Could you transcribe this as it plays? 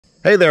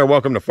Hey there,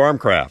 welcome to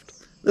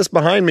Farmcraft. This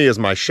behind me is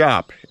my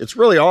shop. It's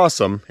really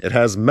awesome. It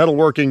has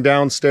metalworking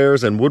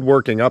downstairs and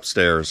woodworking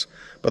upstairs,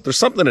 but there's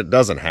something it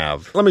doesn't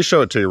have. Let me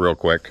show it to you real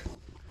quick.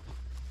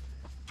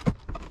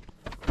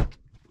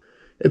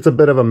 It's a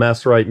bit of a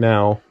mess right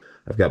now.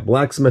 I've got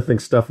blacksmithing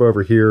stuff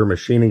over here,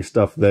 machining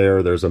stuff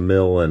there. There's a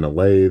mill and a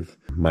lathe.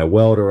 My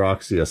welder,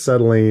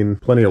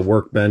 oxyacetylene, plenty of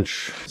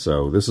workbench.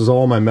 So this is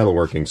all my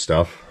metalworking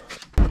stuff.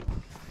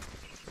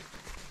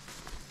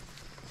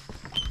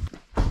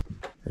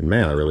 And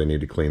man, I really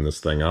need to clean this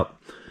thing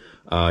up.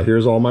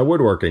 Here's all my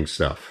woodworking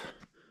stuff.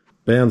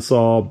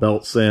 Bandsaw,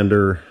 belt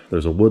sander,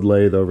 there's a wood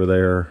lathe over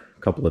there, a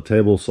couple of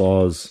table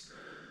saws,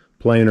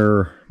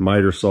 planer,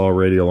 miter saw,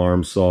 radial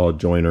arm saw,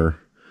 joiner,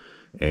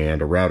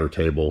 and a router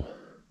table,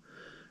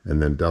 and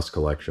then dust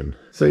collection.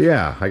 So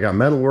yeah, I got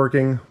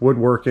metalworking,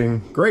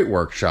 woodworking, great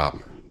workshop.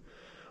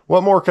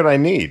 What more could I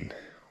need?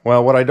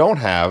 Well, what I don't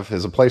have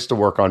is a place to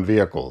work on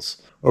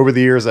vehicles. Over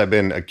the years, I've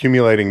been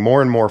accumulating more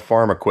and more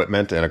farm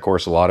equipment, and of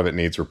course, a lot of it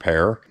needs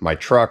repair. My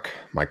truck,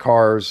 my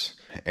cars,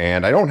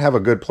 and I don't have a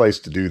good place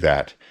to do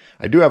that.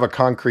 I do have a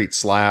concrete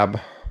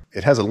slab.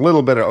 It has a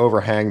little bit of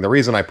overhang. The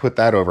reason I put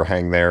that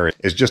overhang there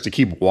is just to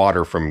keep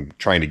water from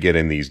trying to get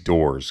in these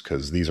doors,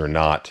 because these are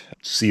not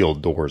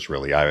sealed doors,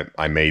 really.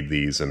 I made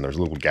these, and there's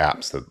little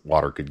gaps that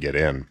water could get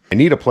in. I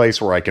need a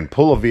place where I can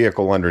pull a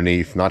vehicle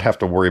underneath, not have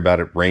to worry about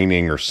it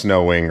raining or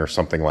snowing or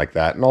something like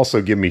that, and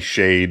also give me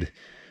shade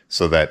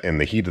so that in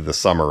the heat of the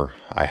summer,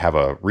 I have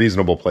a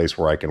reasonable place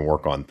where I can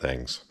work on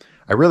things.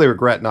 I really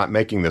regret not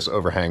making this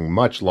overhang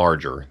much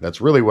larger.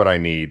 That's really what I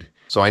need.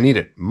 So I need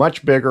it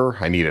much bigger,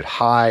 I need it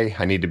high,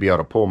 I need to be able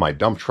to pull my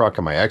dump truck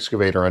and my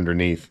excavator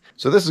underneath.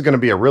 So this is going to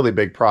be a really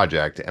big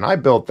project, and I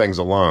build things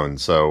alone.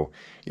 So,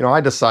 you know, I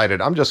decided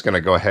I'm just going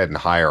to go ahead and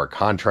hire a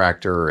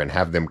contractor and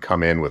have them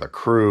come in with a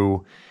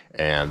crew,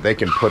 and they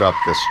can put up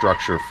this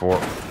structure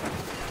for...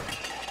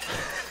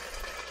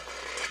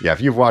 Yeah, if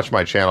you've watched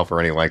my channel for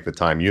any length of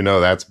time, you know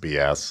that's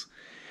BS.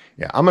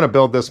 Yeah, I'm going to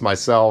build this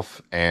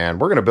myself, and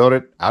we're going to build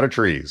it out of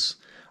trees.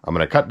 I'm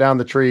going to cut down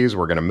the trees,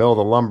 we're going to mill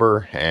the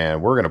lumber,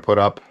 and we're going to put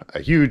up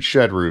a huge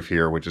shed roof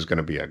here, which is going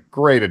to be a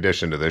great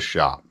addition to this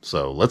shop.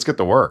 So let's get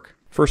to work.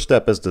 First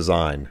step is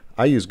design.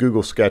 I use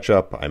Google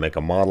SketchUp, I make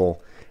a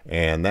model,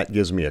 and that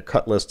gives me a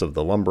cut list of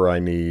the lumber I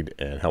need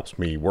and helps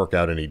me work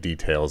out any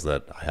details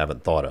that I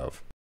haven't thought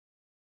of.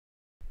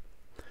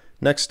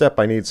 Next step,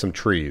 I need some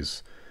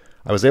trees.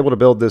 I was able to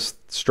build this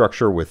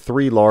structure with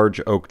 3 large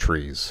oak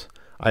trees.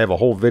 I have a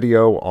whole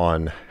video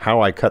on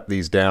how I cut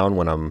these down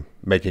when I'm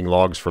making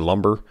logs for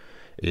lumber.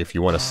 If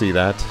you want to see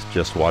that,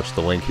 just watch the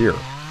link here.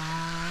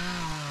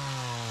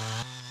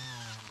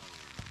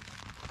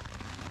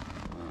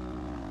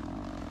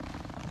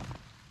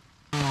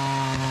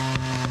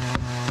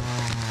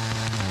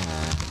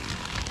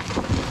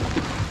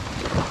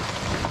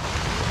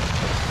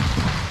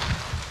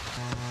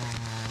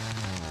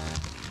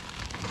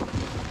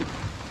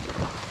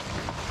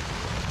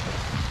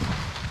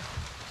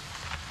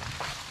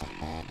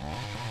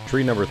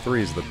 Tree number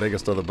 3 is the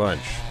biggest of the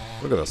bunch.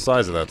 Look at the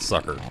size of that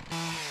sucker.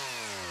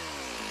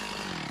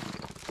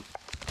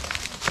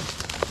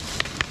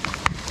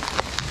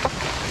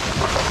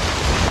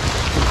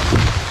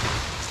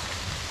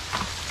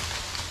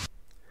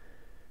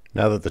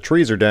 Now that the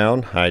trees are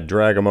down, I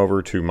drag them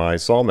over to my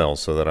sawmill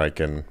so that I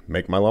can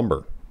make my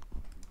lumber.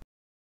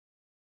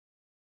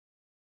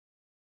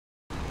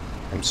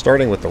 I'm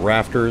starting with the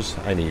rafters.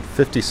 I need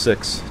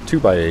 56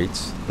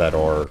 2x8s that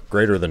are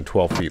greater than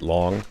 12 feet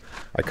long.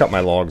 I cut my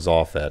logs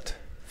off at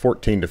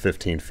 14 to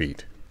 15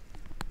 feet.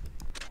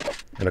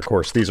 And of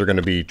course, these are going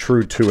to be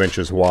true 2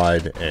 inches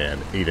wide and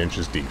 8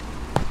 inches deep.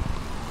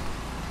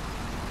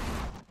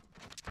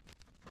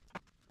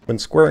 When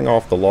squaring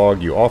off the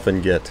log, you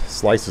often get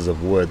slices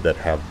of wood that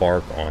have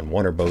bark on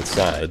one or both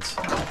sides.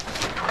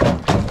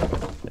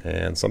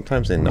 And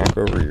sometimes they knock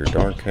over your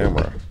darn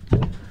camera.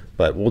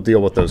 But we'll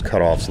deal with those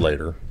cutoffs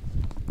later.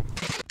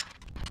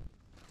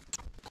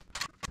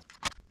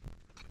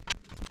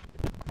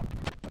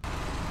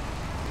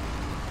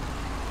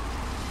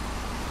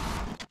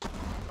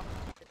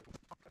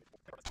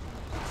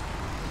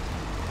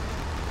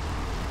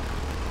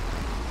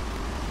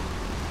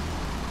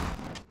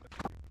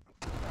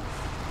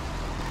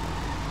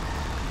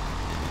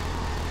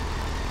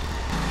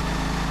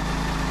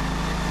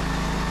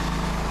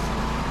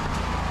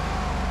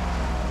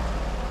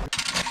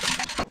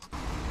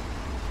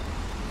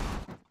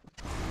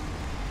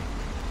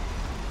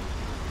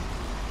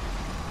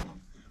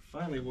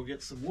 Finally, we'll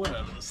get some wood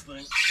out of this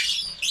thing.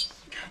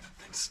 God, that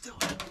thing's still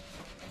in.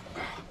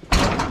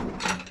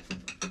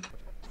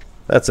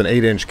 That's an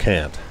 8-inch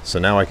cant, so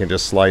now I can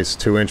just slice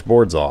 2-inch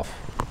boards off.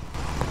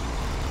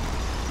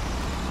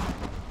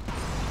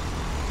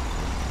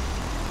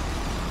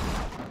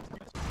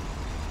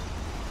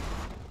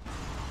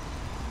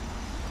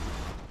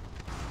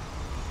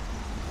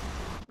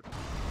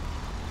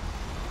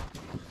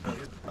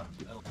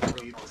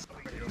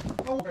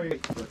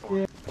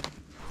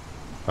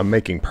 I'm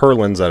making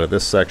purlins out of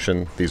this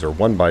section. These are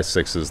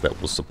 1x6s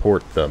that will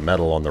support the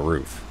metal on the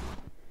roof.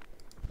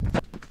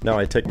 Now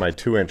I take my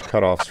 2-inch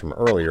cutoffs from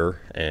earlier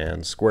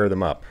and square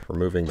them up,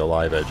 removing the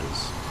live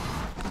edges.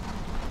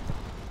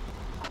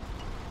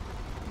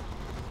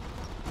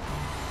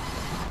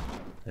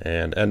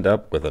 And end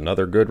up with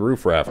another good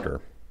roof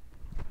rafter.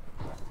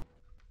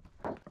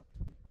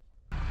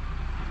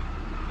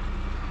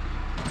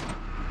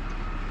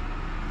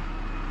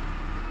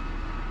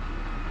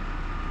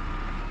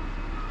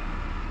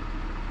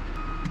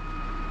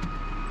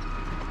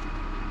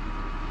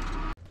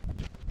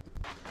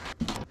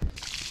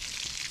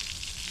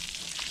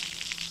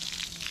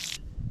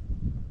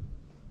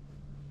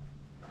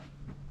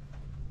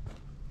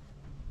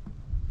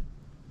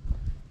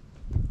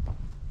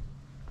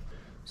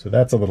 So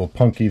that's a little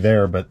punky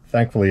there, but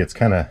thankfully it's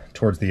kind of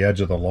towards the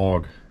edge of the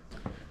log.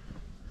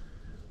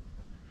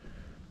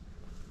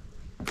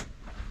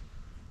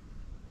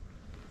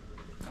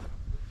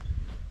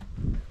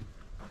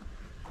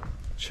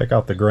 Check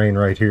out the grain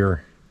right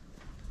here.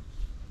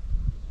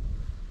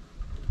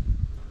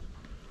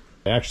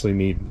 I actually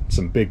need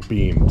some big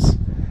beams.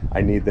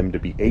 I need them to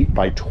be 8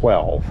 by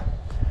 12.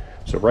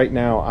 So right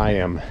now I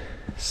am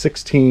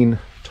 16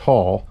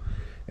 tall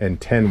and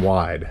 10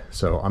 wide.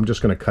 So I'm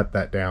just going to cut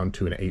that down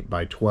to an 8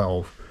 by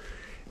 12,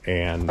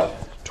 and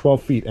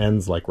 12 feet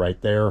ends like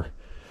right there.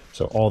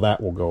 So all that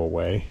will go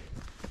away.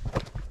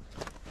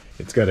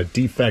 It's got a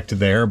defect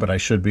there, but I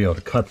should be able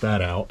to cut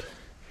that out,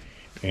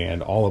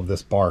 and all of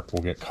this bark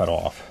will get cut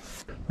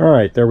off. All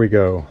right, there we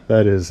go.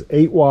 That is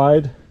 8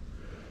 wide,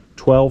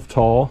 12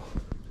 tall,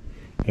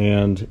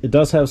 and it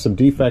does have some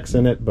defects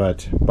in it,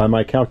 but by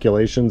my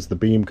calculations, the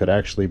beam could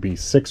actually be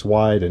 6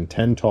 wide and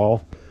 10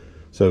 tall.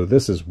 So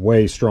this is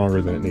way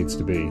stronger than it needs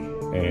to be,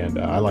 and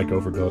I like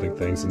overbuilding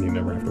things and you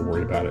never have to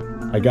worry about it.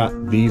 I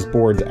got these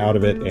boards out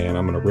of it, and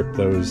I'm going to rip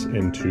those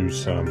into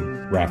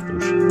some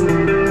rafters.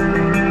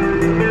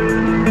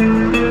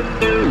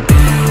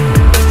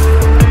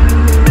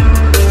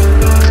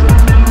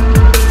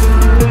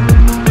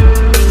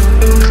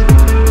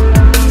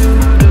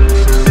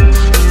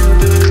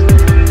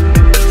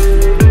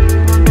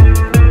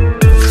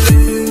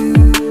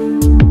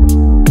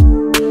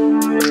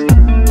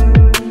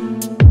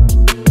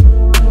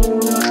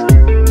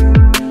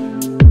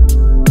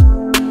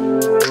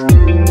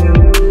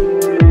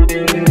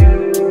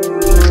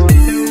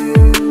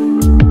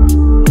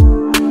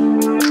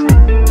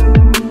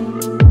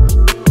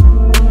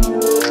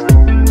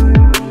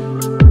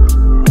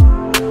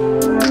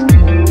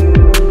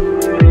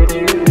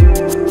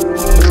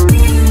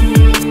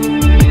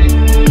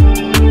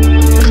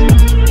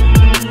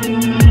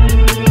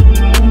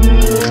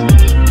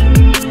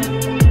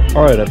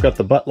 Alright, I've got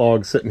the butt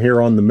log sitting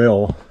here on the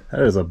mill.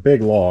 That is a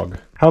big log.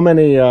 How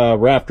many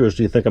rafters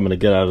do you think I'm going to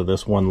get out of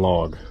this one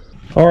log?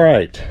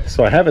 Alright,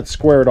 so I have it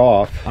squared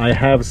off. I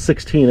have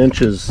 16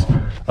 inches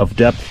of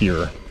depth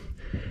here,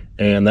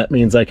 and that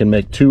means I can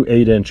make 2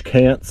 8-inch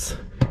cants,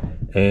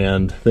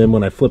 and then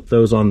when I flip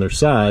those on their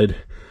side,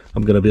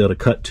 I'm going to be able to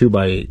cut 2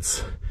 by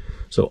 8s.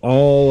 So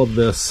all of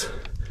this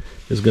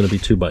is going to be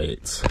 2 by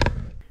 8s.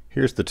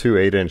 Here's the 2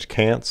 8-inch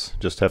cants.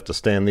 Just have to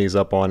stand these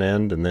up on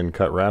end and then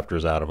cut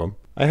rafters out of them.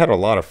 I had a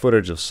lot of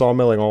footage of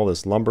sawmilling all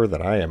this lumber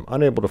that I am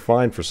unable to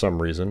find for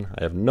some reason.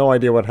 I have no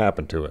idea what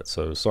happened to it,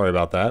 so sorry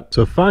about that.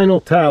 So final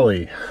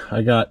tally,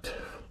 I got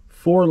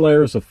 4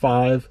 layers of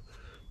 5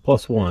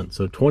 plus 1,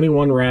 so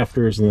 21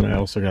 rafters, and then I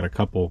also got a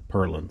couple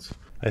purlins.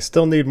 I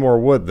still need more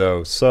wood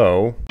though,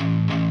 so...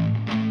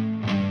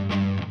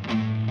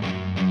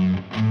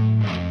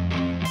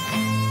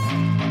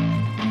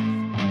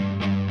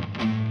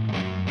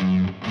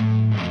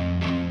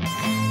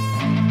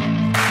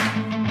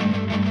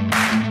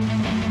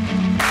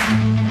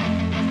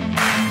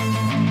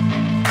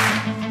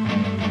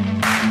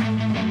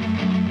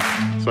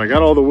 So I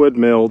got all the wood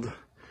milled.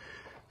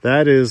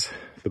 That is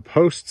the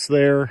posts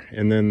there,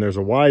 and then there's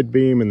a wide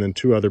beam and then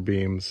 2 other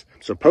beams.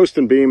 So post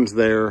and beams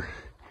there.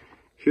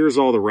 Here's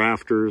all the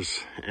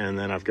rafters, and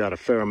then I've got a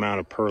fair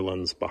amount of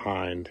purlins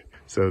behind.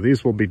 So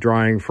these will be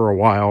drying for a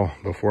while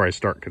before I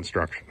start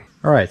construction.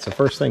 All right, so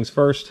first things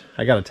first,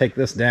 I got to take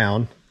this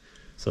down.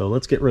 So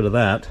let's get rid of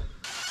that.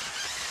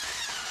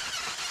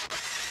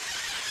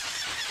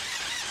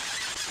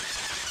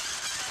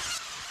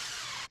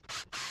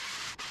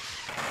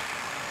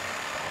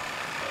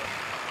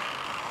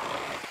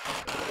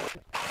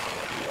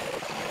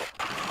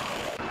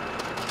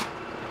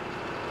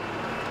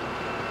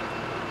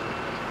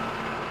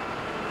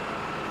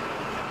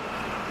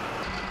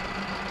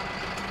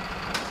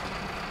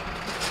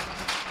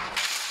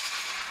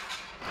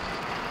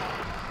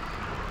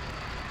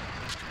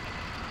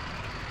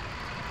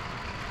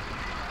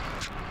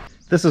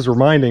 This is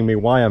reminding me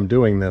why I'm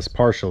doing this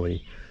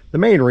partially. The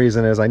main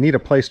reason is I need a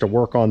place to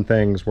work on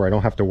things where I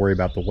don't have to worry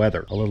about the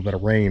weather. A little bit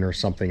of rain or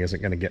something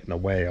isn't going to get in the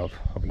way of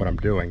what I'm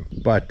doing.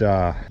 But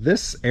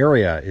this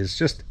area is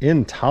just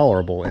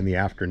intolerable in the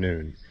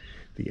afternoon.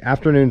 The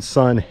afternoon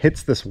sun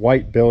hits this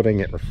white building,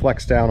 it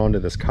reflects down onto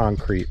this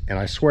concrete, and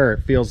I swear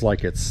it feels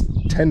like it's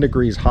 10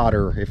 degrees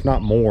hotter, if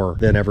not more,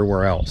 than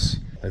everywhere else.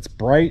 It's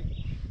bright,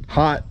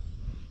 hot,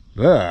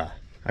 ugh.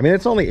 I mean,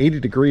 it's only 80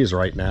 degrees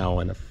right now,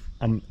 and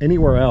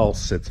Anywhere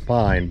else, it's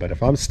fine, but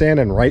if I'm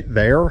standing right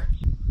there,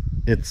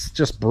 it's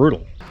just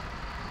brutal.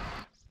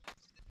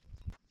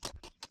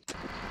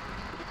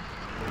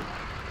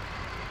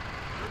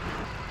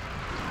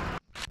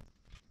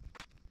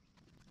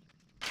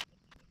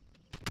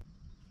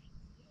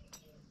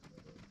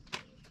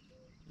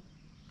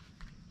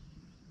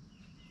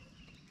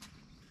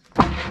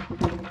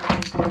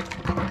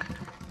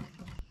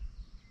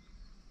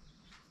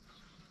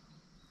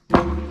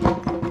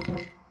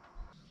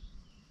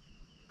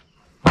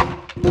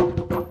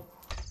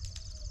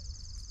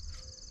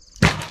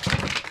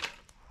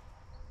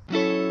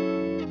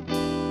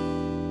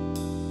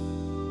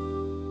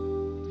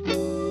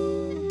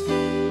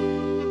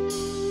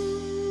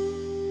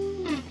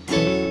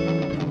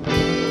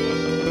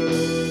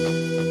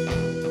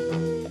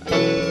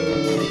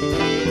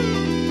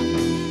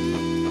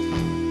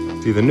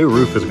 See, the new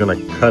roof is going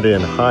to cut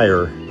in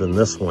higher than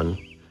this one,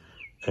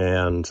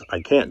 and I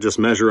can't just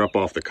measure up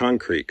off the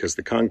concrete because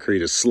the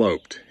concrete is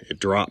sloped. It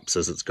drops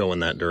as it's going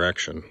that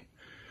direction.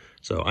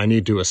 So I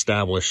need to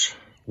establish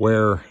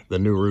where the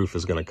new roof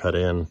is going to cut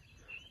in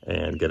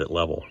and get it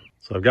level.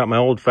 So I've got my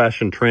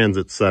old-fashioned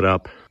transit set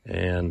up,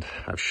 and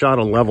I've shot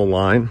a level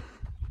line.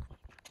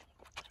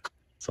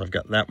 So I've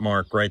got that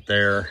mark right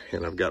there,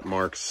 and I've got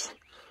marks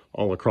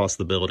all across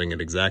the building at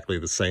exactly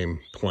the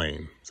same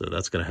plane. So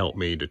that's going to help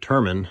me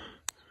determine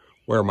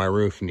where my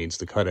roof needs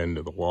to cut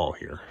into the wall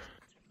here.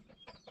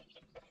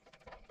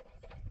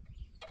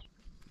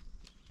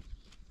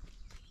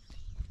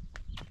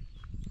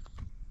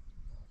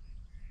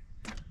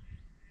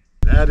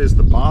 That is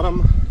the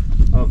bottom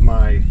of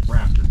my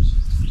rafters.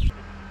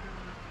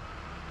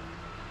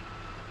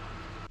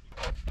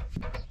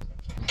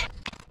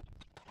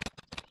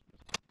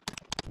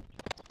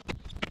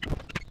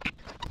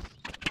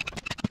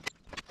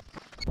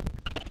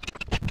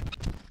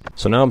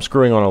 So now I'm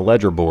screwing on a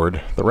ledger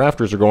board. The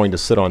rafters are going to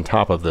sit on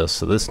top of this,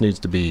 so this needs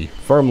to be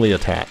firmly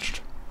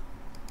attached.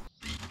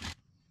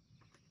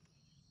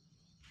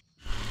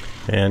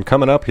 And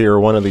coming up here,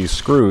 one of these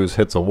screws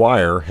hits a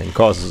wire and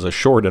causes a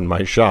short in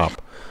my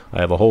shop. I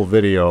have a whole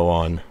video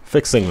on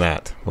fixing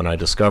that when I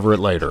discover it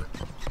later.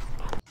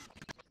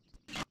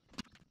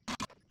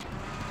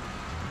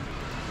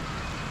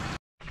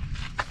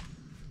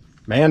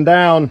 Man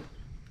down!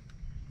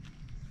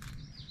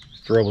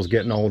 This drill was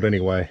getting old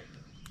anyway.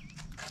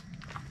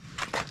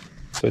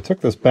 So I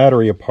took this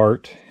battery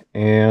apart,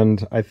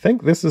 and I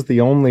think this is the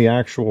only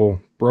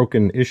actual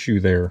broken issue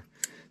there.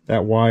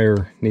 That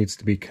wire needs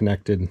to be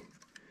connected,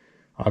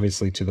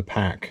 obviously, to the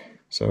pack.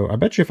 So I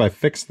bet you if I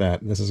fix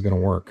that, this is going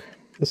to work.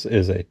 This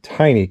is a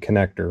tiny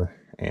connector,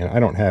 and I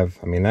don't have,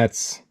 I mean,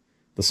 that's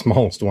the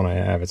smallest one I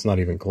have. It's not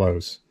even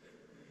close.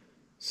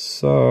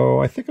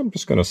 So I think I'm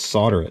just going to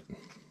solder it.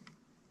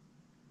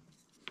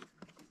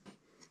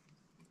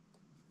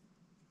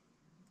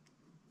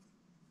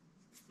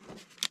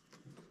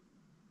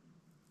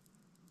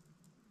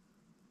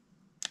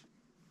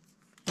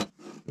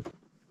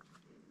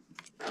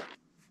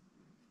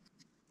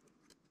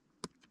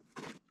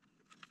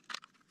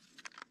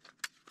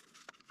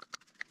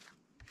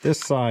 This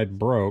side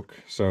broke,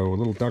 so a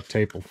little duct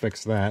tape will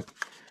fix that.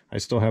 I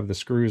still have the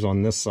screws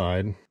on this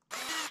side.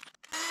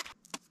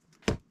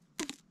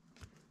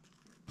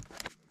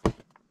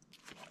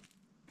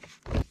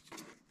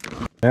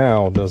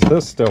 Now, does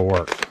this still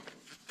work?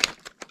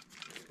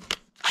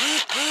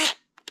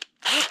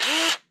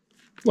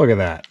 Look at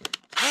that.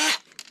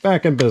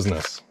 Back in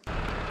business.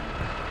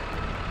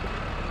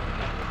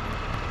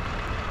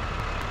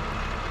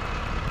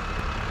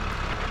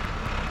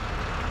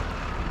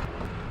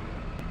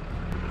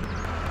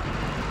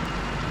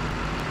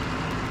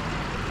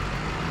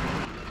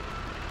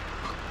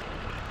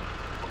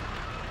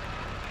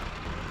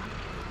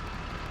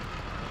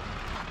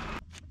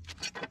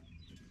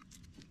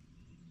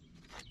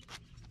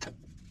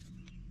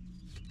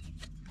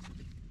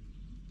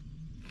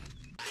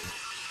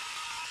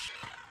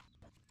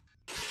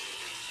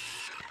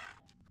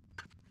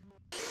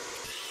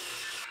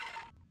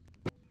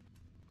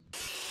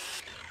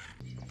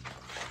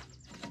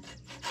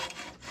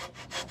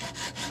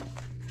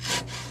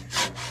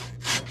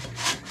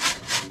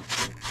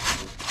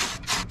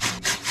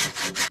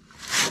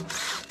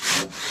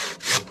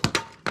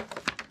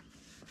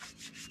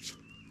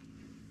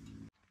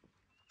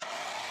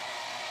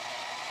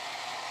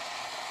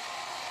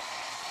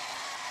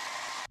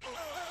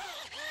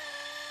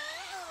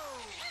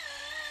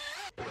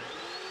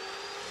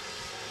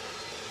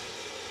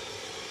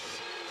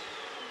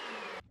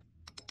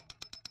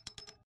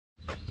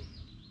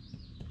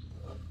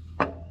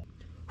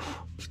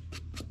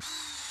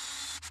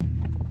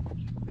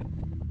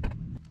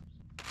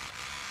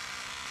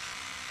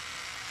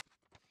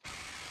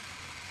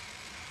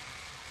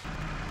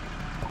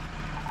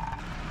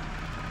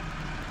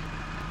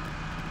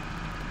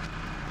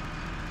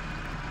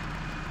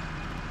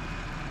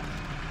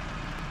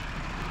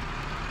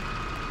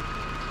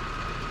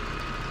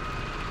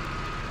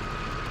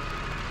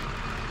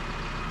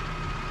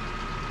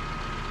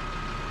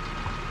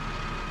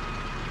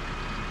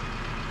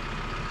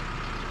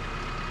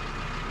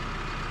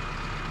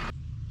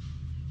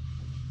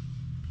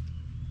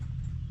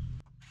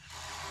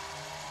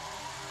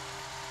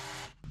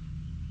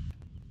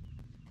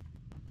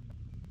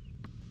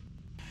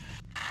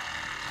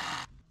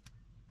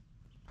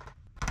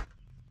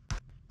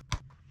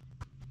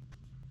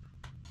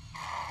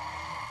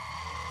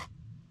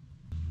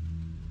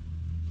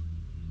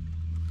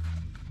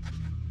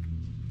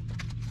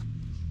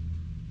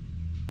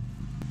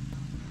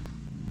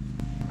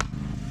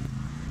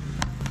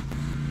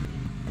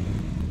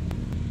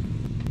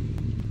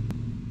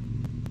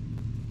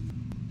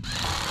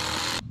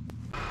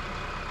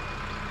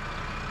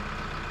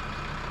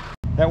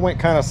 That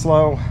went kind of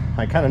slow.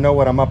 I kind of know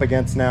what I'm up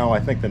against now. I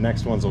think the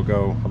next ones will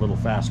go a little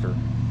faster.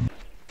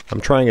 I'm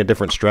trying a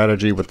different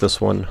strategy with this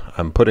one.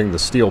 I'm putting the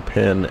steel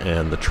pin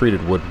and the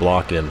treated wood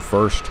block in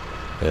first,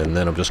 and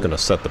then I'm just going to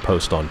set the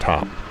post on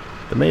top.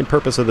 The main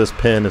purpose of this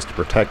pin is to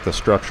protect the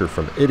structure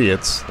from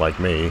idiots like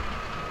me.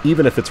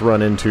 Even if it's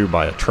run into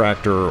by a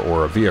tractor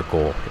or a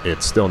vehicle,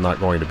 it's still not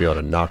going to be able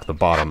to knock the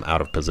bottom out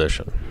of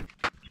position.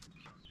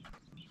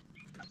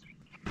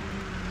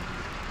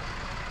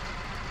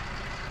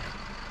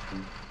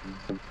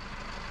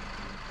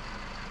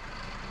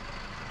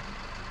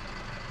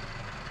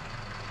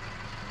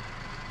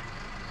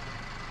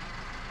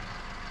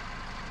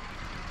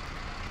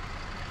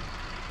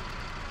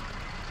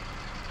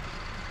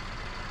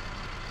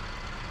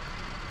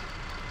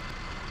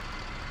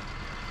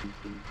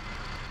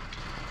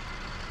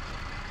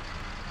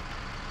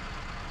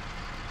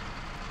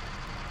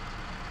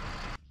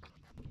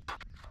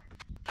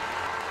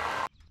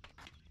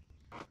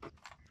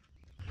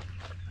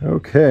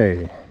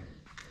 Okay,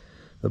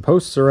 the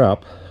posts are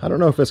up. I don't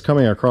know if it's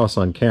coming across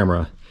on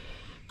camera.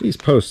 These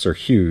posts are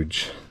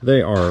huge.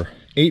 They are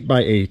 8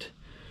 by 8,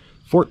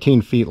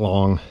 14 feet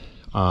long.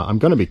 I'm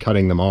going to be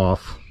cutting them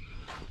off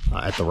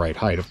at the right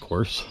height, of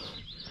course,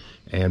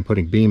 and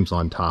putting beams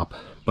on top.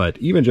 But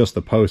even just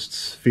the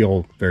posts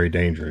feel very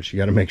dangerous. You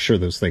got to make sure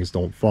those things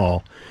don't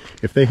fall.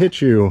 If they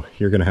hit you,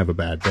 you're going to have a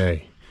bad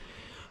day.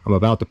 I'm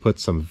about to put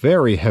some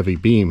very heavy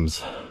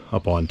beams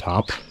up on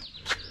top.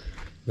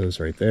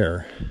 Those right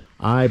there.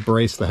 I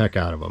brace the heck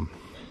out of them.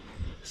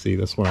 See,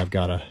 this one I've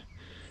got a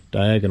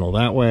diagonal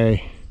that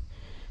way.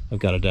 I've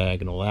got a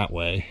diagonal that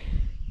way.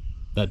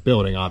 That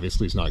building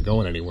obviously is not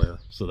going anywhere,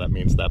 so that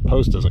means that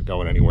post isn't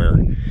going anywhere.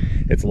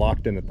 It's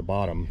locked in at the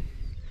bottom.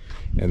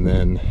 And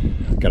then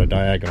I've got a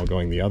diagonal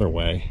going the other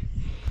way.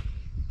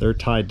 They're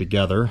tied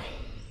together.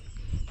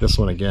 This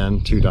one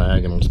again, 2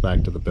 diagonals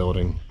back to the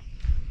building,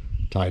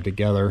 tied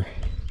together.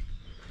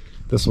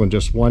 This one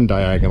just 1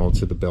 diagonal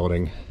to the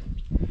building.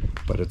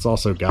 But it's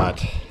also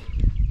got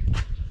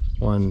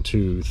 1,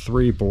 2,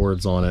 3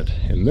 boards on it,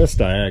 and this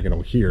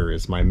diagonal here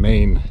is my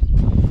main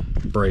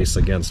brace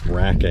against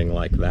racking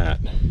like that.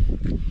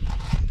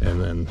 And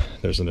then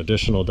there's an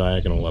additional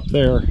diagonal up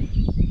there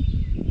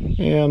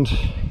and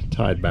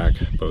tied back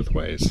both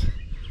ways.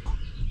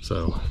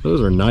 So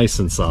those are nice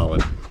and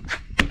solid.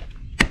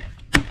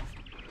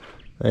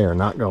 They are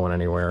not going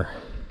anywhere.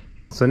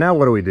 So now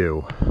what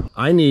do?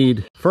 I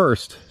need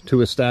first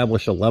to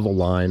establish a level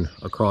line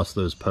across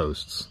those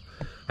posts.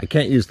 I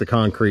can't use the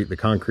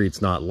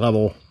concrete's not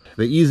level.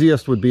 The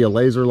easiest would be a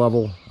laser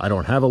level. I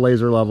don't have a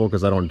laser level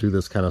because I don't do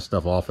this kind of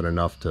stuff often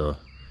enough to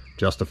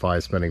justify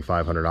spending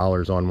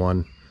 $500 on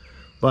one.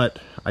 But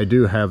I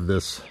do have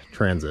this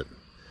transit.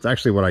 It's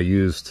actually what I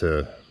use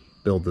to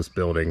build this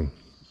building,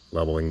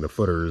 leveling the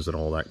footers and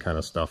all that kind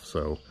of stuff.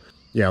 So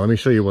yeah, let me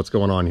show you what's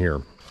going on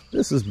here.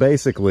 This is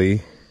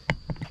basically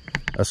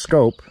a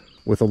scope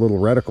with a little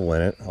reticle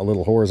in it, a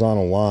little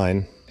horizontal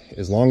line.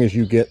 As long as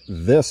you get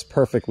this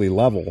perfectly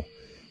level,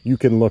 you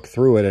can look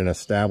through it and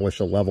establish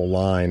a level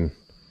line,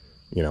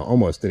 you know,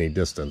 almost any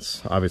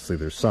distance. Obviously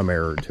there's some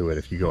error to it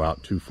if you go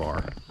out too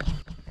far.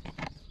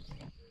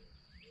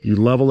 You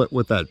level it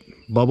with that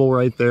bubble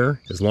right there.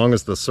 As long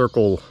as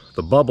the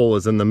bubble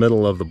is in the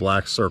middle of the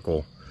black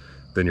circle,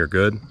 then you're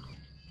good.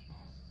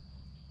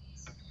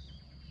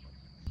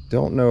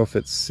 Don't know if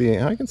it's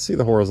seeing, I can see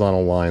the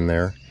horizontal line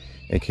there.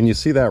 And can you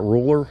see that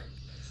ruler?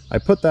 I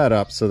put that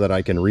up so that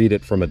I can read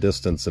it from a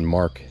distance and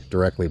mark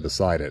directly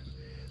beside it.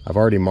 I've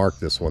already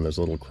marked this one. There's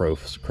a little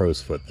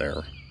crow's foot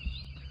there.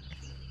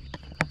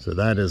 So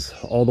that is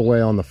all the way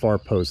on the far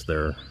post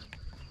there.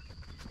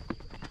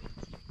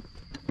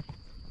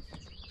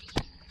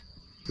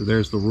 So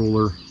there's the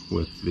ruler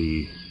with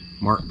the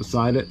mark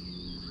beside it.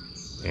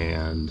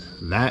 And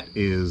that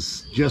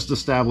is just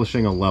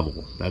establishing a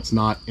level. That's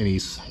not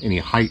any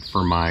height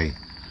for my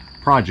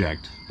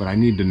project, but I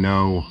need to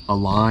know a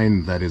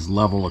line that is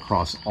level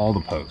across all the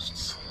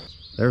posts.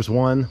 There's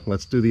one.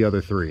 Let's do the other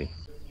 3.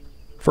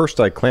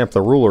 First, I clamp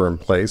the ruler in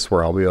place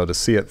where I'll be able to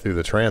see it through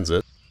the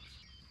transit.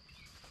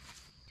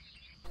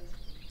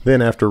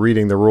 Then after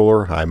reading the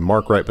ruler, I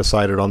mark right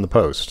beside it on the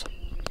post.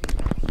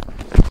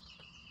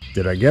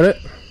 Did I get it?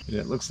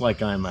 It looks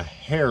like I'm a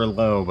hair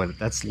low, but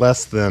that's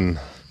less than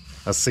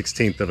a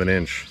 1/16 of an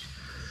inch.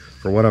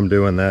 For what I'm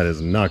doing, that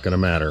is not going to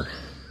matter.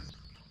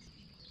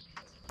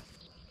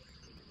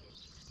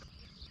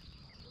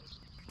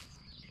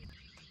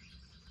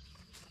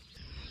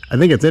 I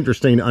think it's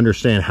interesting to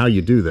understand how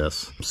you do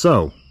this.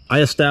 So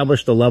I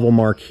established a level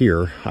mark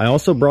here. I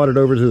also brought it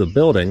over to the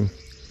building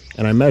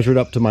and I measured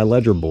up to my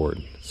ledger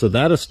board. So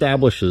that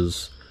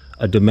establishes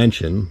a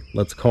dimension,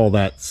 let's call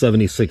that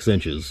 76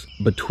 inches,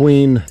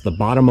 between the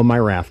bottom of my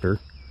rafter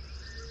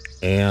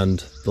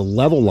and the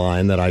level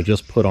line that I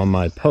just put on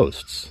my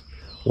posts.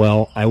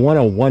 Well, I want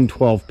a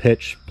 112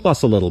 pitch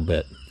plus a little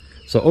bit.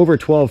 So over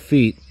 12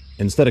 feet,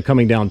 instead of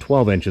coming down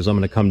 12 inches, I'm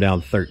going to come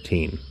down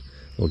 13.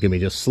 It'll give me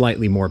just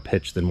slightly more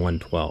pitch than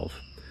 112.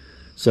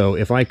 So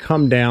if I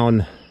come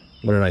down,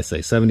 what did I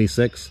say,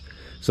 76?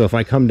 So if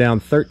I come down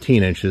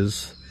 13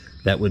 inches,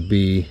 that would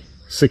be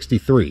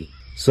 63.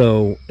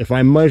 So if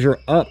I measure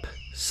up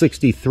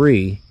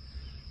 63,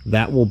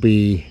 that will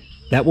be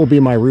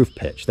my roof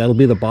pitch. That'll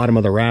be the bottom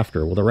of the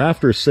rafter. Well, the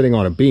rafter is sitting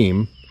on a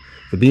beam.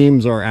 The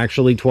beams are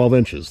actually 12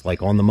 inches,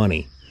 like on the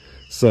money.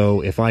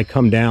 So if I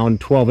come down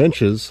 12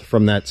 inches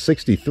from that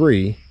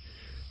 63,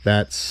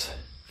 that's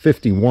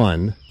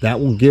 51. That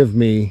will give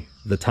me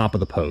the top of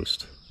the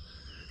post.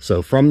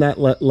 So from that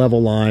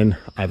level line,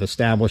 I've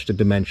established a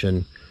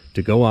dimension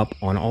to go up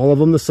on all of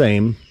them the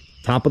same,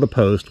 top of the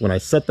post. When I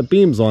set the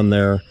beams on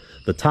there,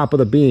 the top of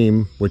the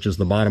beam, which is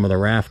the bottom of the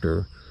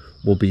rafter,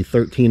 will be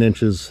 13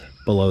 inches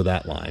below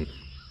that line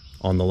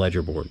on the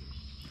ledger board.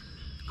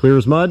 Clear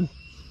as mud?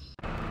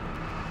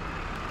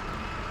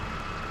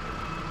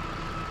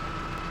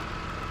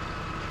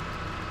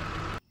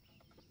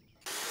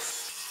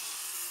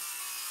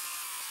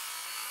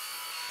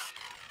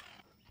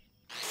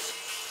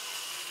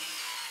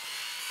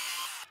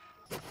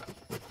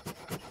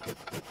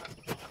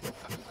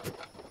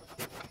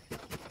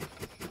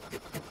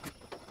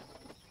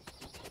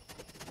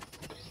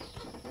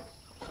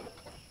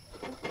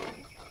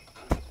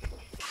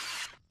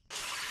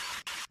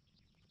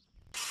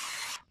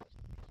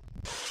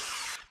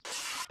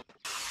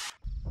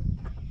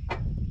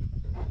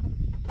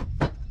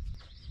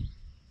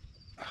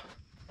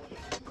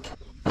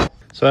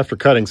 So after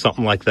cutting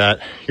something like that,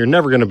 you're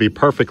never going to be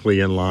perfectly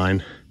in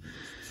line.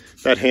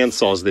 That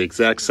handsaw is the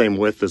exact same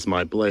width as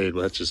my blade,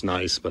 which is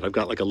nice, but I've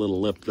got like a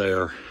little lip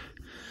there.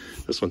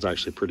 This one's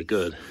actually pretty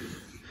good.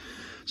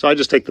 So I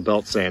just take the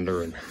belt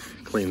sander and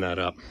clean that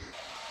up.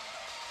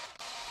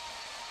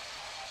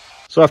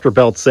 So after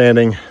belt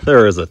sanding,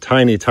 there is a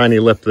tiny, tiny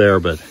lip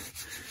there, but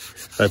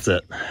that's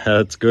it.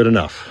 That's good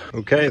enough.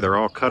 Okay, they're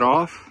all cut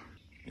off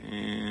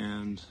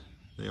and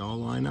they all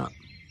line up.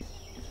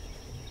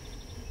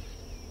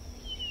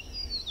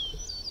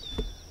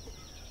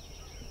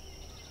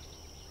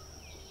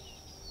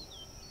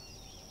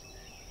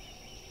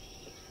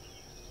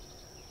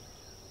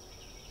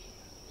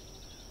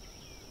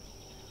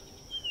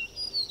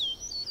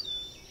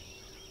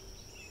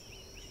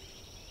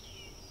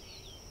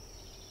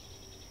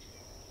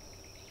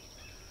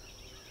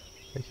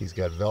 I think he's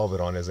got velvet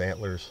on his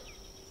antlers.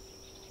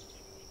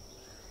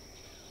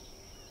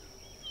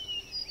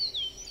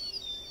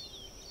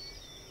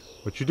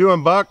 What you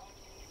doing, Buck?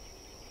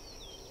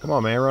 Come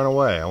on, man, run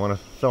away. I want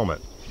to film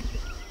it.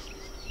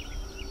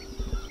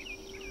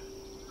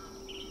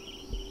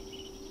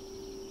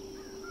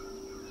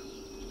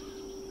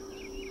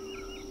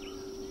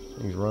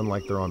 Things run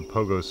like they're on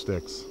pogo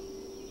sticks.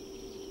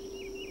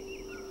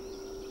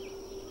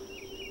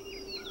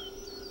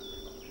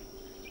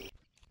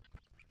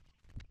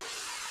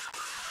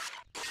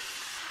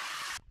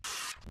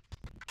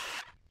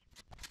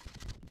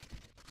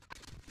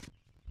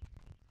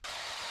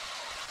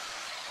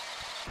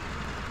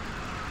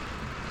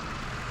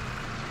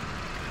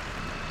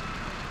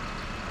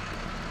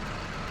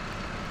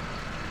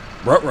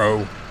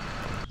 Ruh-roh.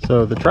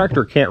 So the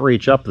tractor can't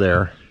reach up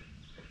there,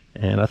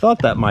 and I thought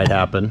that might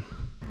happen.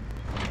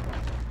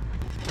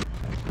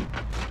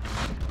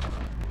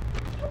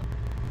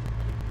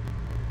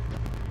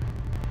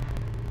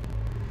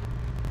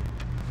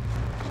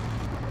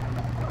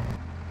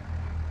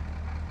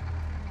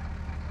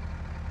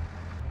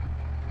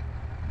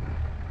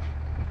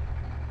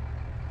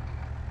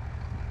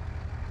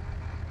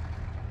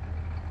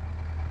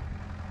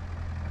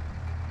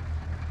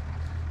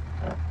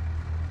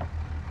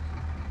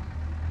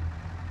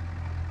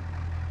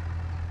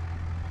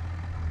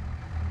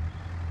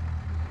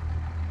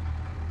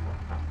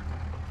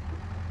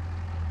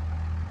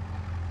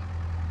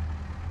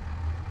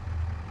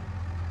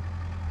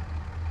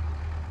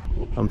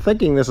 I'm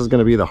thinking this is going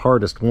to be the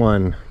hardest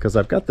one because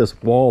I've got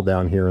this wall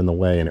down here in the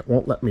way and it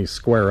won't let me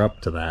square up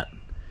to that.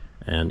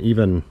 And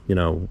even, you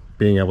know,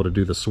 being able to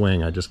do the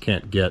swing, I just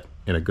can't get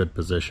in a good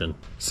position.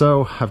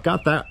 So I've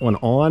got that one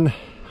on.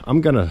 I'm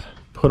going to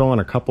put on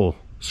a couple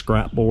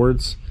scrap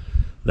boards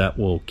that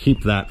will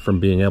keep that from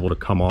being able to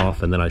come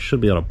off, and then I should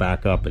be able to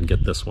back up and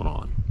get this one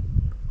on.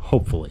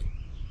 Hopefully.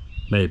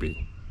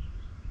 Maybe.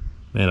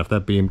 Man, if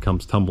that beam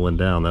comes tumbling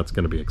down, that's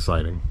going to be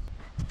exciting.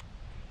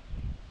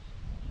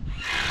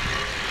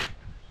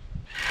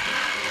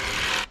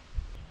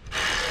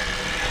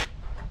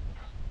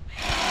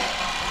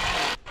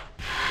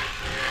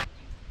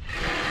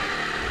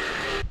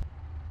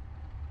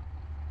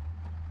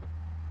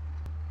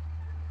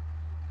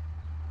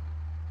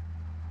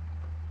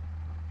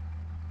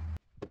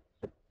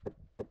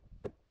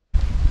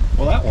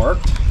 Well, that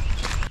worked.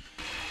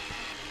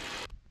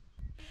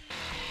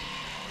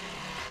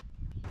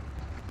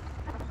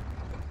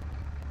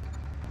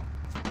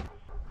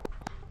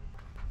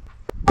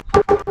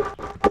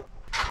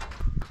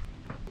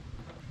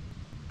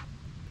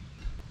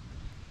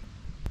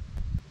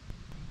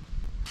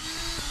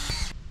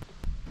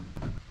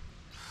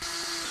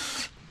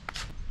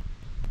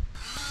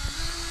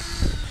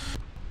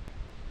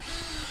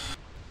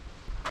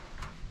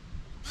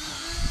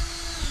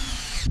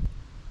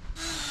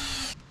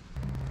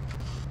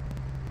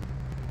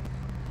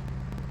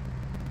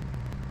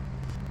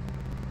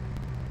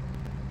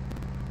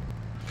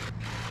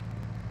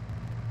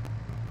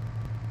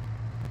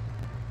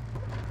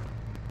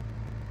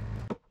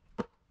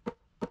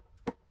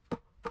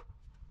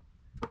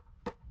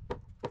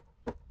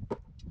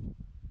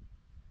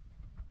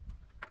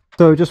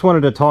 So just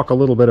wanted to talk a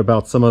little bit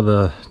about some of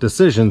the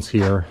decisions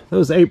here.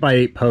 Those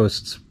 8x8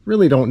 posts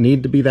really don't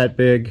need to be that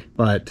big,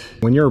 but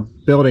when you're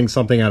building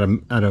something out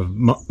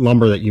of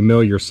lumber that you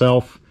mill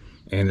yourself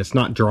and it's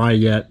not dry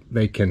yet,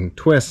 they can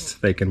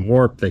twist, they can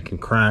warp, they can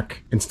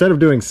crack. Instead of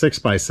doing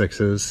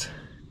 6x6s,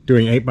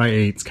 doing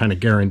 8x8s kind of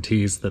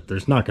guarantees that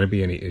there's not going to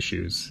be any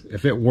issues.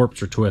 If it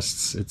warps or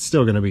twists, it's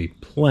still going to be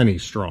plenty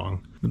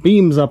strong. The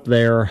beams up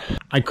there,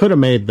 I could have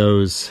made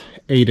those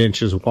 8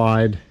 inches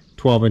wide,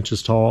 12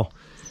 inches tall.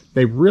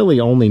 They really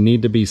only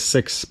need to be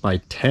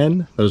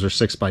 6x10. Those are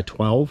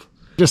 6x12.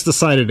 Just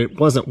decided it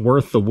wasn't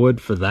worth the wood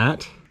for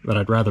that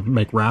I'd rather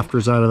make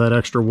rafters out of that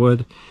extra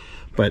wood.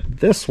 But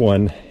this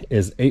one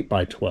is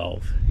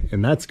 8x12,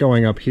 and that's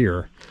going up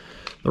here.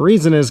 The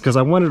reason is because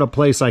I wanted a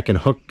place I can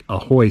hook a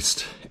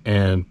hoist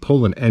and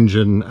pull an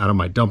engine out of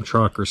my dump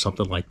truck or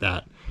something like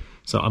that.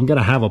 So I'm going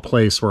to have a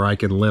place where I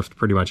can lift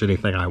pretty much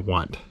anything I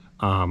want.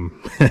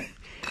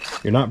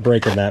 You're not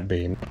breaking that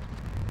beam.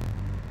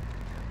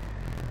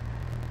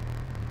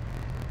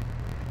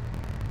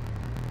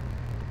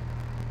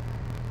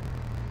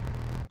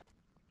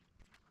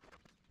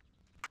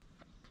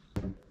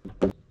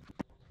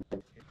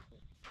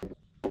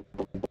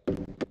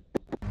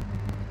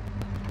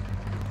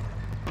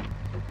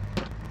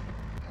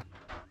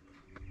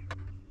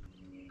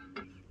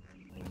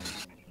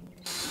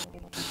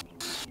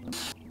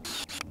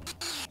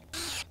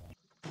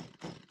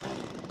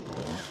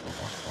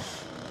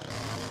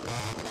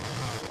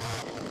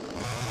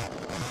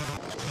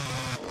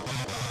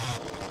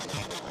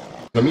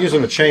 I'm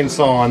using a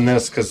chainsaw on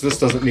this because this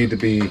doesn't need to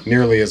be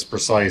nearly as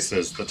precise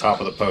as the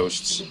top of the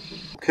posts.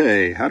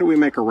 Okay, how do we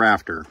make a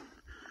rafter?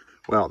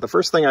 Well, the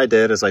first thing I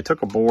did is I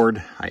took a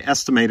board, I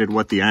estimated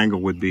what the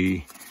angle would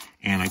be,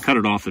 and I cut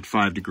it off at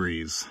 5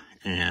 degrees.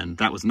 And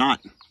that was not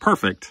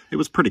perfect, it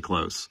was pretty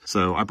close.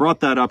 So I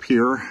brought that up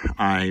here,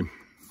 I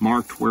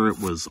marked where it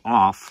was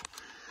off.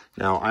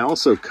 Now I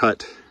also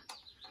cut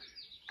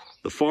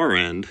the far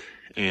end,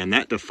 and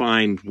that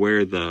defined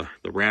where the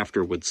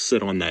rafter would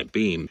sit on that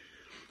beam.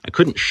 I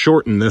couldn't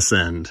shorten this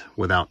end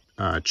without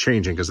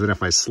changing, because then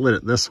if I slid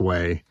it this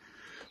way,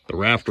 the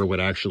rafter would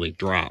actually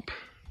drop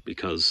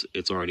because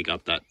it's already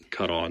got that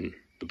cut on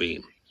the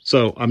beam.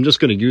 So I'm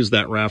just going to use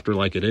that rafter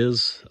like it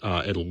is.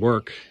 It'll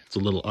work. It's a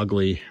little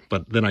ugly,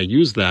 but then I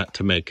use that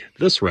to make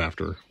this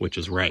rafter, which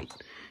is right.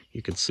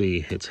 You can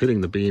see it's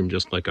hitting the beam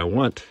just like I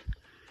want,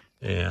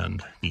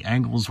 and the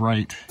angle's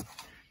right,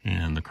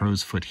 and the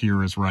crow's foot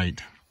here is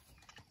right.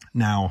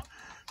 Now,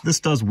 this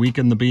does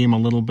weaken the beam a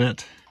little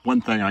bit. One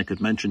thing I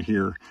could mention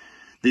here,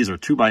 these are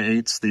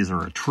 2x8s. These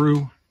are a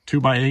true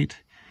 2x8,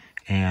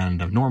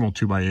 and a normal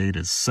 2x8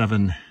 is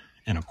 7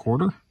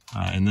 1/4.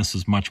 And this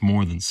is much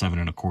more than 7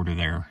 1/4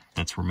 there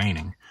that's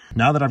remaining.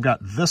 Now that I've got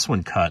this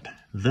one cut,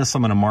 this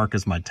I'm going to mark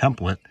as my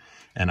template,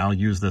 and I'll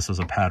use this as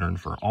a pattern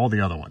for all the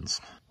other ones.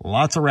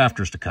 Lots of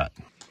rafters to cut.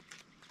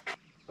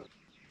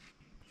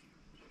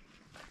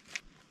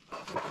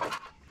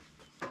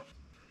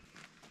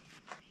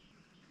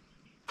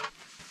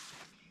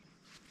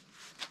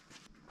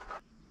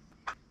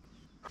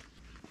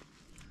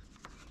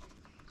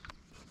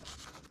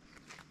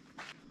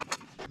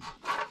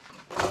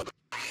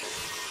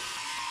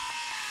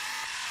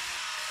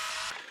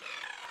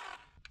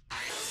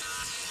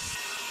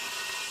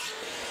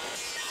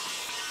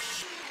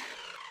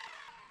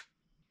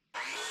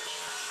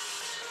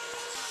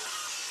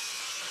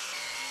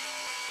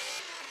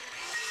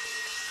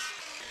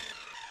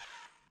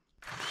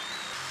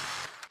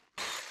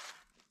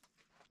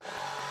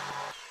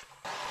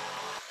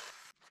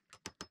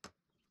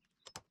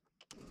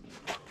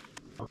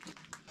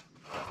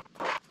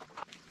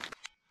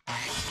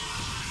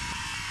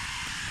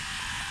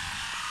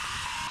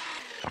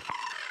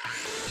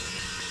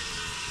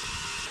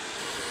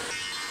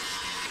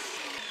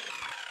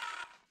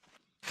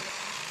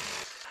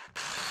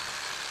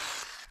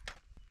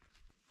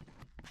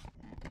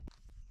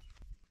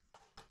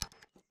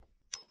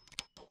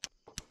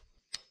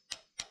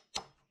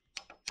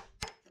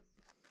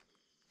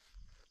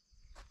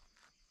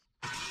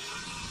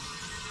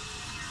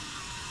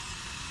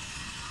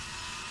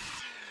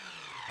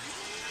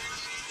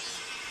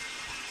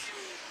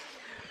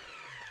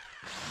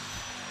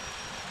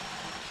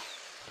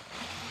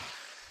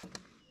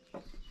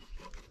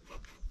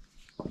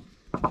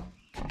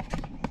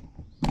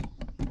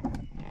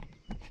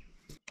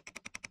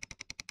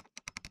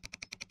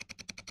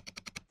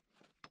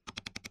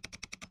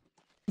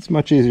 It's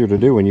much easier to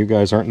do when you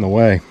guys aren't in the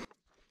way.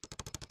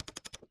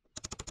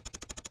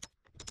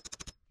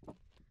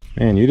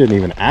 Man, you didn't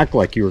even act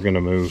like you were going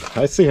to move.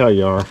 I see how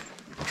you are.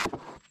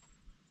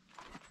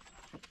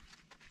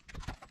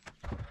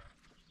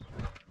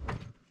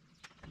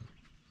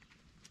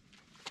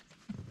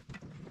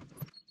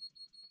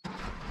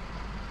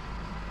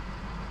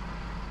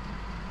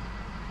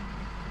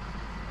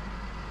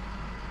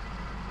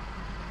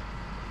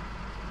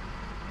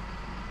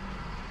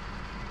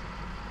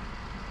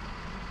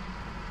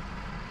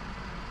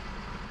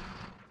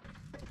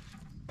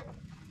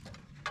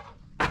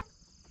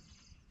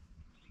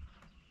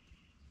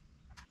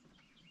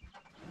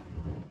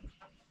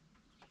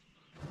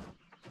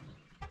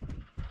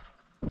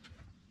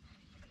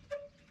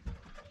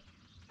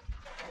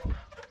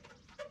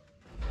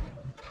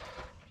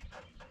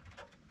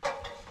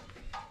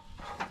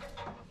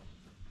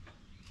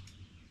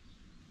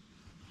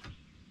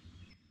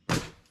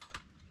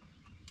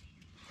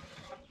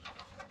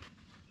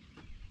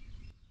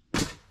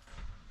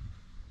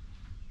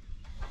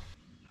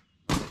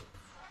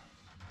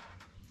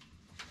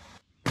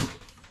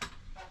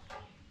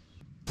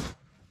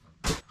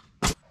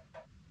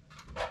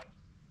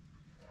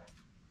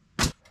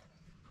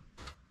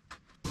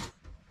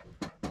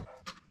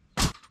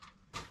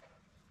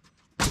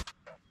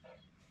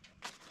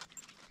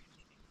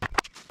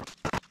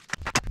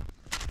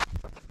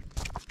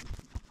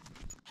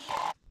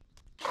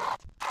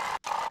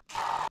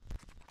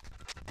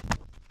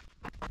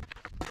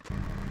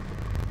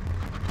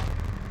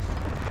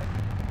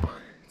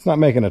 It's not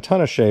making a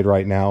ton of shade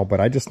right now, but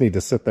I just need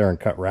to sit there and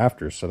cut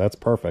rafters, so that's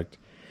perfect.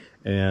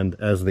 And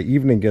as the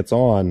evening gets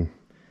on,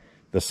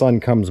 the sun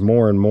comes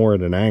more and more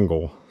at an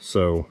angle,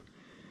 so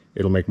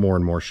it'll make more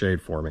and more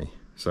shade for me.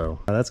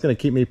 So that's going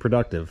to keep me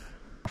productive.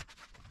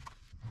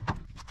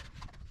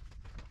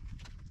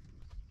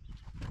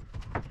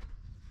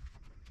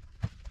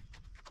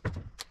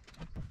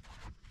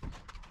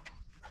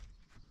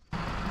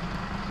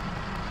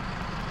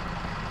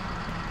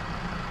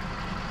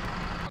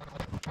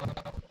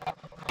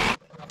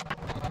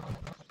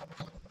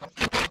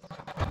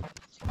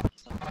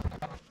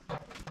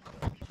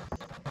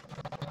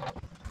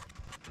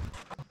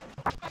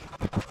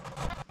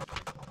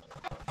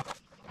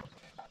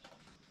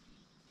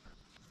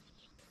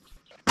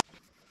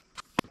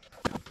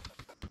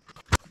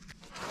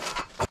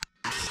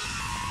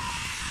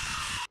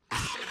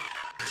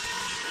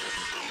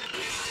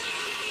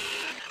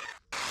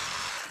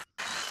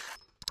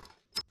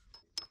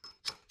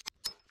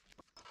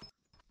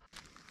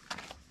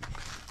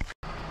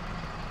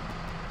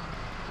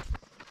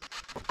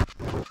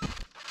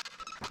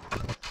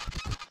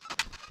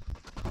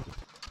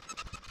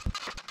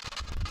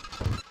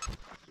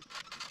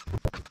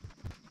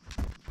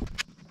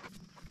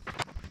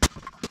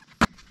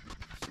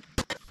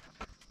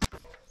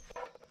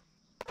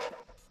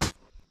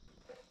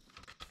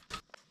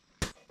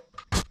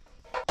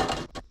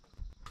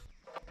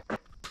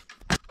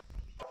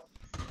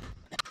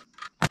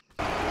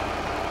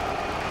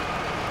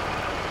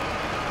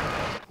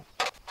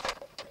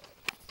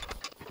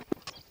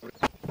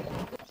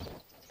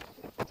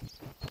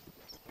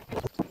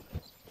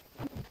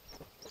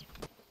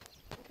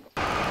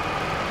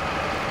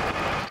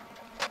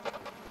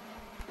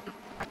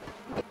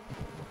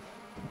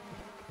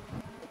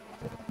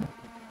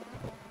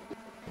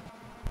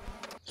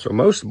 So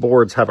most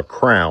boards have a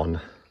crown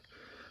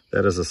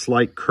that is a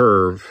slight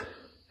curve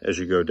as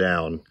you go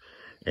down.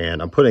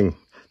 And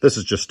this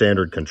is just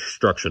standard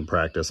construction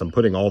practice. I'm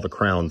putting all the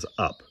crowns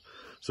up.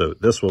 So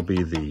this will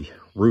be the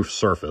roof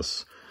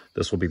surface.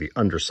 This will be the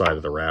underside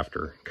of the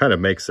rafter. Kind of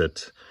makes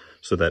it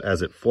so that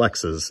as it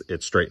flexes,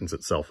 it straightens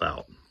itself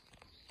out.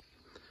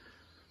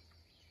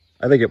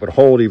 I think it would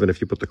hold even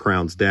if you put the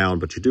crowns down,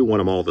 but you do want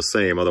them all the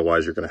same.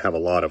 Otherwise, you're going to have a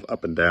lot of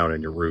up and down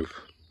in your roof.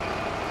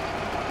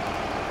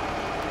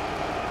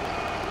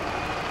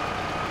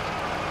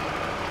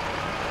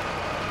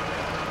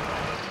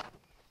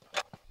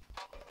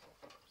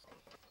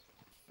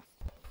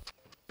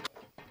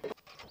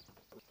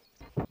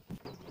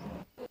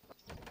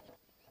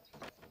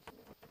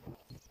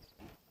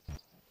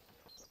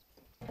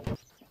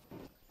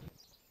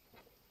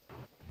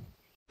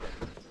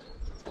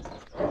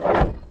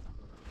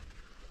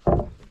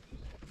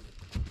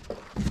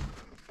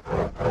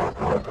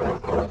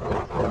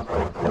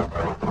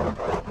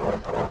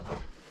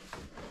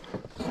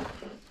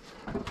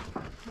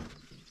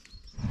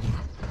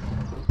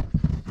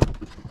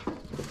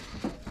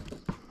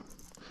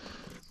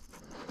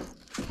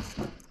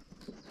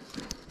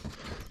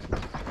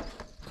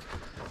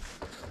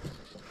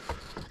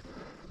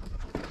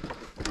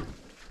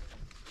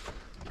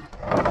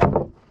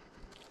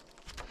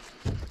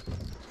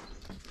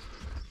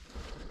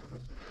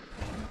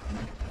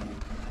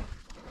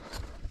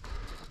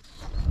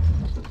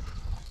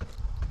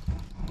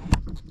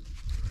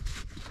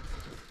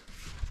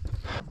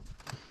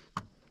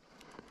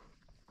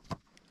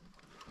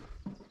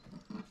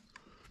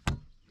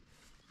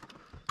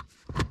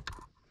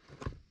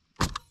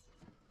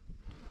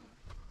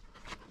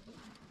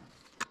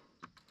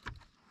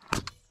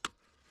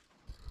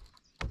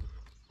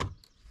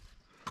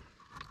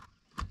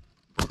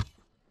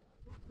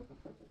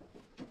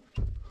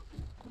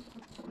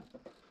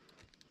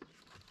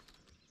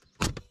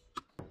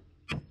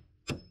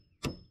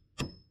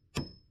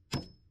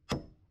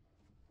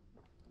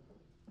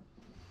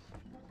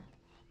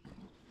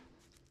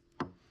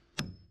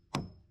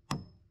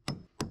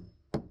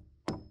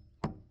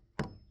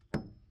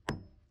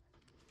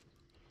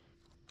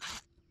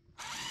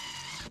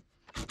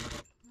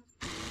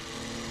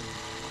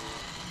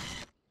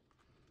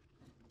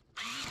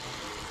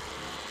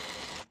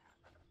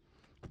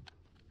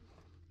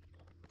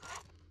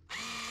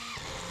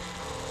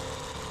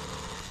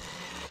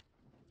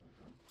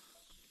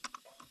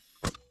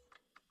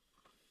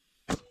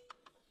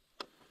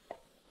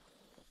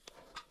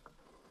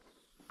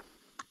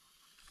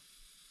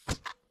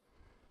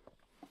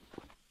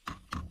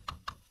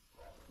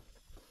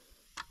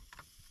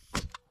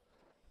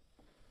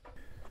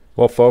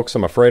 Well, folks,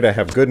 I'm afraid I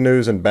have good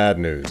news and bad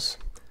news.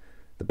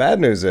 The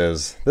bad news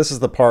is, this is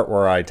the part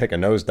where I take a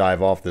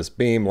nosedive off this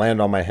beam, land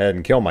on my head,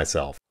 and kill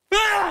myself.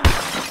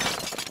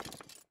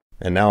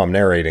 And now I'm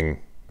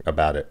narrating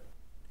about it.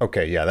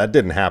 Okay, yeah, that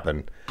didn't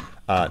happen.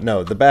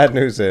 No, the bad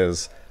news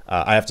is,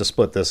 I have to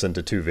split this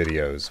into 2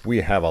 videos.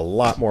 We have a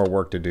lot more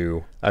work to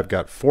do. I've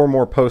got 4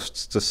 more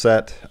posts to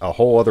set, a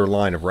whole other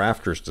line of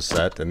rafters to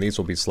set, and these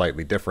will be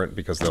slightly different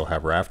because they'll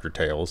have rafter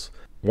tails.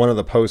 One of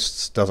the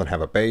posts doesn't have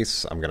a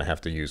base. I'm going to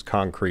have to use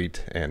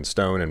concrete and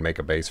stone and make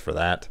a base for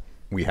that.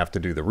 We have to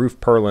do the roof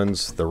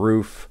purlins, the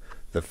roof,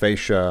 the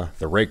fascia,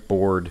 the rake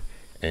board,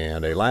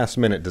 and a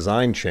last-minute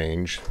design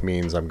change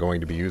means I'm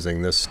going to be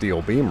using this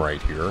steel beam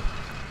right here.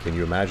 Can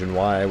you imagine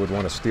why I would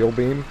want a steel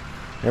beam?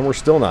 And we're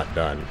still not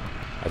done.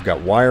 I've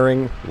got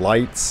wiring,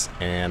 lights,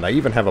 and I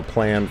even have a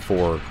plan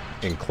for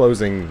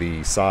enclosing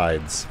the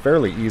sides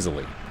fairly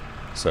easily.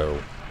 So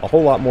a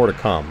whole lot more to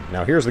come.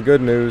 Now here's the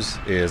good news,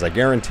 is I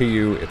guarantee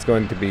you it's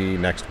going to be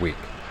next week.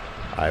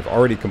 I've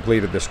already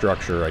completed the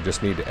structure. I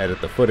just need to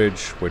edit the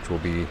footage, which will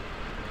be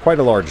quite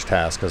a large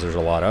task because there's a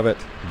lot of it,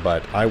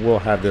 but I will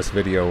have this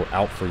video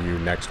out for you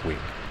next week.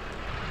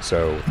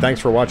 So thanks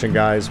for watching,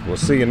 guys. We'll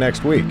see you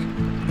next week.